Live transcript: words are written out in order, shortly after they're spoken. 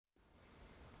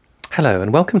Hello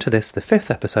and welcome to the fifth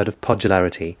episode of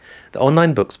Podularity, the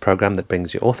online books programme that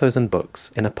brings you authors and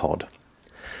books in a pod.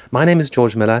 My name is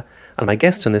George Miller and my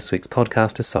guest on this week's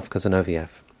podcast is Sofka Zinoviev.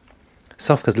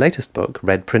 Sofka's latest book,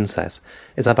 Red Princess,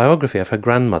 is a biography of her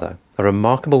grandmother, a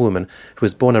remarkable woman who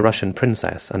was born a Russian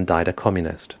princess and died a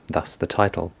communist, thus the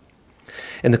title.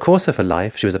 In the course of her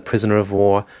life, she was a prisoner of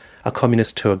war, a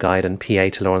communist tour guide and PA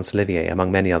to Laurence Olivier,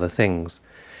 among many other things.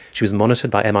 She was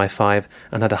monitored by MI5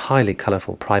 and had a highly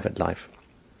colourful private life.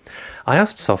 I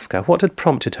asked Sofka what had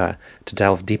prompted her to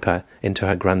delve deeper into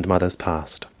her grandmother's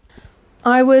past.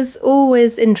 I was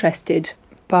always interested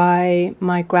by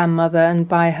my grandmother and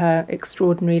by her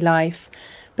extraordinary life,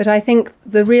 but I think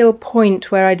the real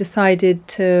point where I decided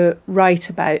to write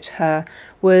about her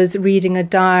was reading a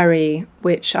diary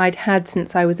which I'd had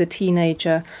since I was a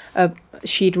teenager.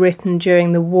 She'd written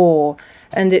during the war,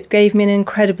 and it gave me an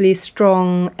incredibly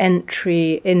strong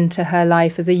entry into her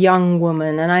life as a young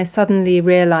woman, and I suddenly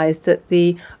realised that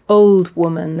the old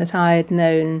woman that I had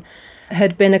known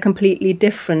had been a completely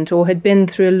different, or had been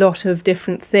through a lot of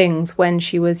different things when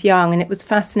she was young, and it was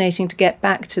fascinating to get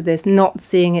back to this, not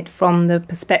seeing it from the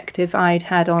perspective I'd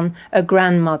had on a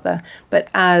grandmother, but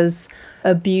as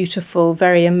a beautiful,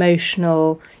 very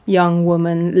emotional young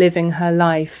woman living her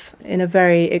life in a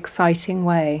very exciting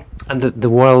way. And the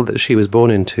world that she was born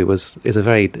into is a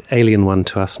very alien one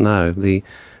to us now, the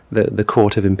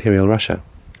court of Imperial Russia.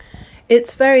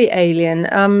 It's very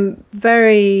alien,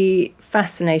 very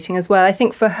fascinating as well. I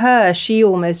think for her, she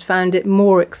almost found it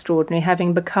more extraordinary,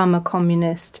 having become a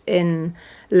communist in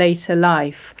later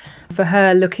life. For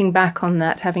her, looking back on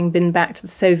that, having been back to the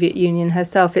Soviet Union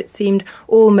herself, it seemed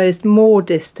almost more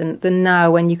distant than now,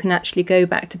 when you can actually go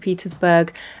back to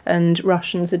Petersburg and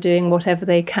Russians are doing whatever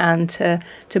they can to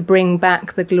bring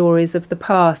back the glories of the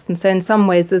past. And so in some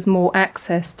ways there's more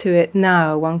access to it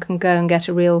now. One can go and get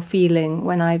a real feeling.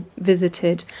 When I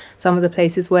visited some of the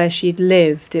places where she'd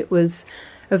lived, it was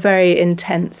a very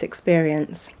intense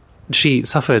experience. She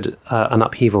suffered an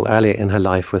upheaval earlier in her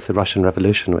life with the Russian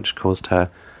Revolution, which caused her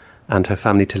and her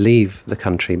family to leave the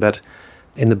country. But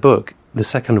in the book, the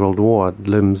Second World War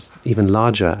looms even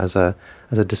larger as a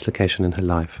dislocation in her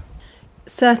life.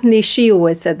 Certainly she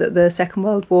always said that the Second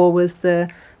World War was the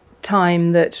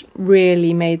time that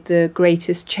really made the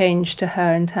greatest change to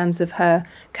her in terms of her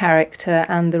character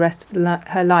and the rest of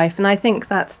her life. And I think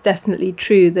that's definitely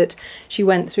true, that she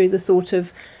went through the sort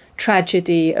of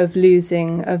tragedy of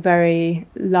losing a very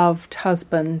loved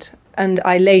husband. And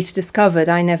I later discovered,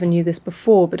 I never knew this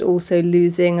before, but also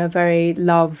losing a very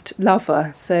loved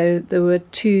lover. So there were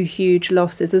two huge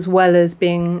losses, as well as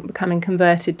becoming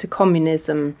converted to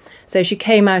communism. So she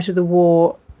came out of the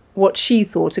war, what she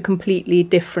thought, a completely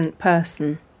different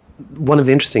person. One of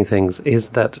the interesting things is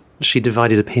that she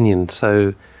divided opinion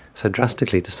so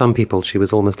drastically. To some people she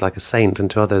was almost like a saint, and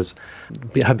to others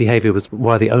her behaviour was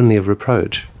worthy only of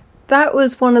reproach. That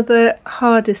was one of the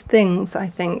hardest things, I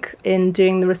think, in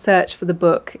doing the research for the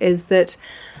book, is that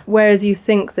whereas you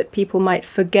think that people might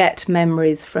forget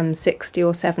memories from 60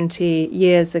 or 70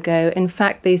 years ago, in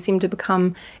fact, they seem to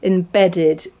become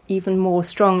embedded even more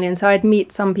strongly. And so I'd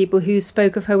meet some people who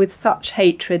spoke of her with such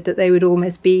hatred that they would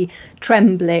almost be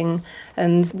trembling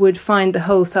and would find the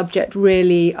whole subject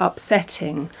really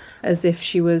upsetting, as if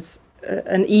she was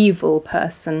an evil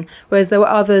person, whereas there were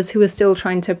others who were still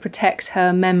trying to protect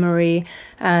her memory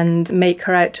and make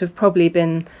her out to have probably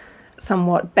been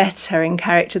somewhat better in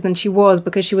character than she was,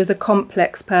 because she was a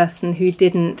complex person who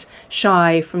didn't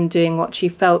shy from doing what she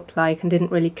felt like and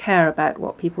didn't really care about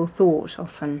what people thought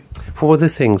often. What were the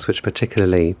things which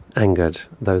particularly angered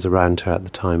those around her at the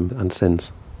time and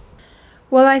since?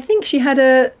 Well, I think she had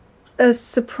a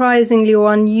surprisingly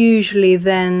or unusually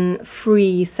then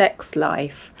free sex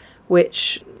life,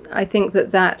 which I think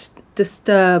that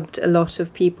disturbed a lot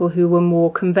of people who were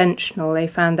more conventional. They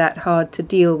found that hard to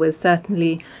deal with.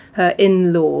 Certainly her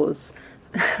in-laws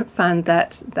found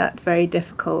that very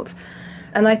difficult.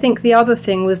 And I think the other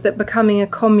thing was that becoming a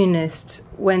communist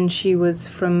when she was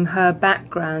from her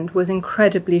background was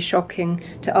incredibly shocking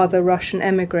to other Russian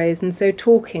émigrés. And so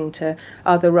talking to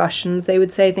other Russians, they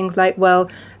would say things like, well,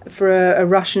 for a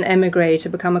Russian émigré to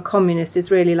become a communist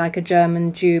is really like a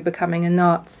German Jew becoming a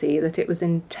Nazi, that it was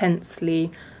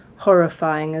intensely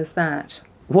horrifying as that.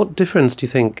 What difference do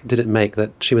you think did it make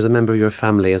that she was a member of your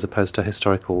family as opposed to a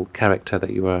historical character that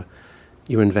you were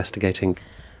investigating?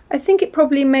 I think it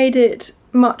probably made it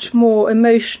much more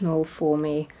emotional for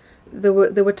me. There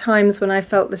were times when I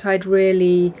felt that I'd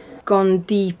really gone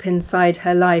deep inside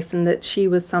her life and that she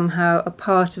was somehow a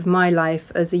part of my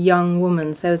life as a young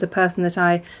woman, so as a person that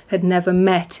I had never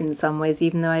met in some ways,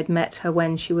 even though I'd met her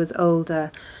when she was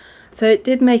older. So it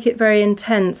did make it very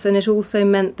intense, and it also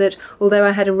meant that although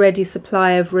I had a ready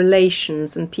supply of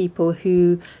relations and people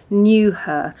who knew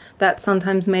her, that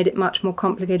sometimes made it much more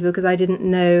complicated because I didn't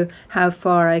know how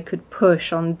far I could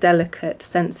push on delicate,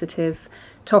 sensitive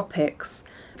topics.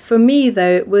 For me,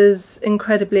 though, it was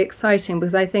incredibly exciting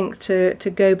because I think to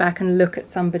go back and look at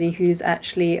somebody who's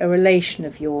actually a relation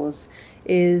of yours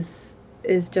is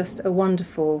just a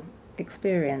wonderful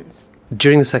experience.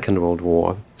 During the Second World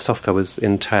War, Sofka was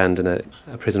interned in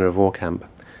a prisoner of war camp,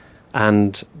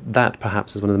 and that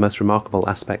perhaps is one of the most remarkable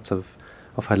aspects of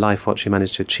her life, what she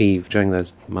managed to achieve during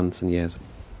those months and years.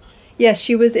 Yes,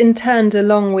 she was interned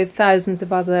along with thousands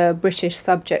of other British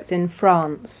subjects in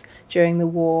France during the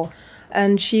war,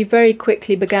 and she very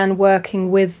quickly began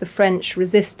working with the French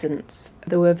resistance.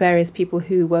 There were various people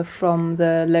who were from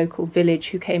the local village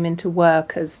who came into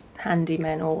work as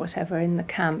handymen or whatever in the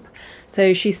camp.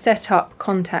 So she set up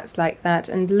contacts like that,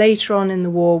 and later on in the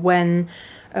war, when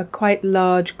a quite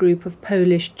large group of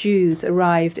Polish Jews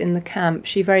arrived in the camp,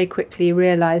 she very quickly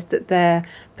realised that their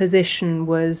position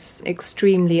was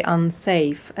extremely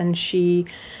unsafe, and she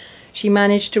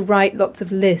managed to write lots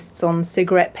of lists on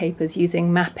cigarette papers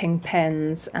using mapping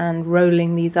pens and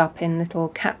rolling these up in little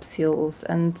capsules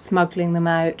and smuggling them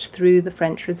out through the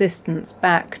French resistance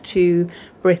back to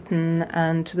Britain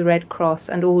and to the Red Cross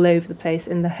and all over the place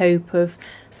in the hope of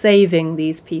saving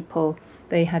these people.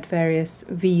 They had various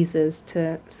visas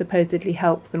to supposedly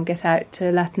help them get out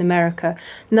to Latin America.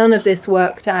 None of this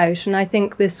worked out, and I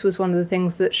think this was one of the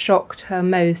things that shocked her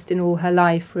most in all her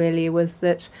life, really, was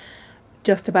that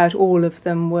just about all of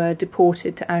them were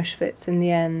deported to Auschwitz in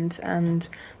the end, and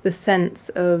the sense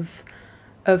of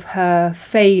her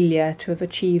failure to have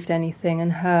achieved anything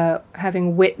and her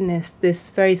having witnessed this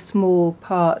very small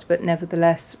part but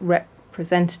nevertheless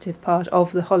representative part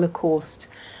of the Holocaust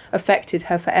affected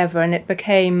her forever, and it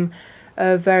became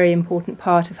a very important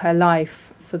part of her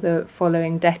life for the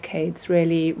following decades,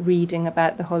 really reading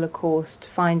about the Holocaust,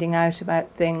 finding out about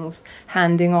things,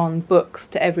 handing on books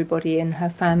to everybody in her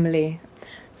family.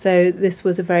 So this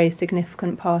was a very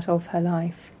significant part of her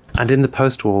life. And in the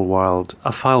post-war world,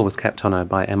 a file was kept on her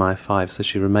by MI5, so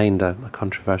she remained a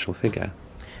controversial figure.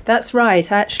 That's right.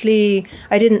 Actually,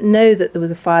 I didn't know that there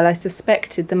was a file. I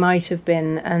suspected there might have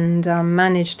been, and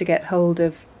managed to get hold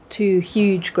of two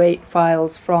huge, great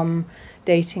files from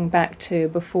dating back to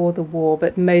before the war,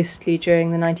 but mostly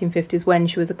during the 1950s when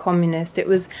she was a communist. It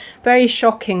was very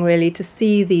shocking, really, to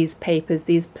see these papers,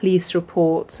 these police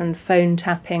reports and phone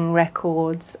tapping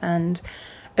records and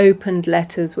opened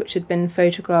letters which had been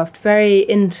photographed, very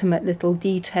intimate little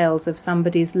details of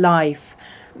somebody's life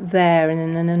there in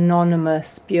an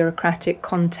anonymous bureaucratic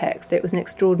context. It was an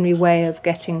extraordinary way of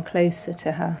getting closer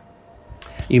to her.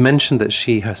 You mentioned that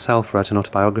she herself wrote an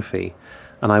autobiography,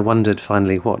 and I wondered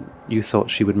finally what you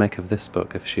thought she would make of this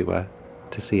book if she were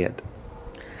to see it.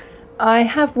 I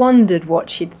have wondered what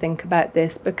she'd think about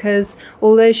this, because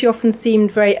although she often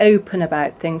seemed very open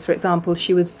about things, for example,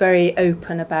 she was very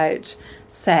open about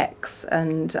sex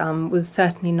and was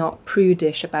certainly not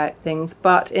prudish about things,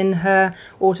 but in her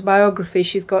autobiography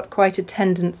she's got quite a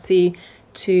tendency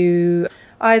to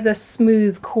either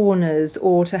smooth corners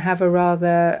or to have a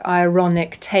rather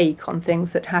ironic take on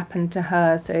things that happened to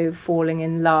her, so falling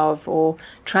in love or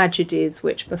tragedies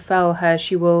which befell her.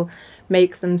 She will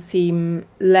make them seem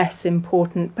less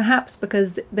important, perhaps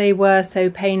because they were so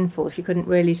painful she couldn't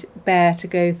really bear to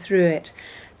go through it.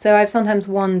 So I've sometimes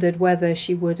wondered whether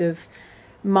she would have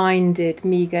minded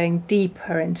me going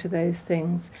deeper into those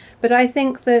things. But I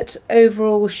think that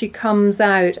overall she comes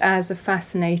out as a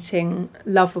fascinating,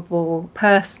 lovable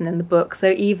person in the book.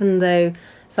 So even though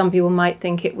some people might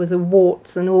think it was a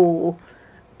warts and all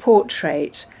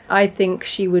portrait, I think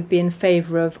she would be in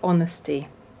favour of honesty.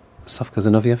 Sofka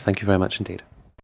Zinoviev, thank you very much indeed.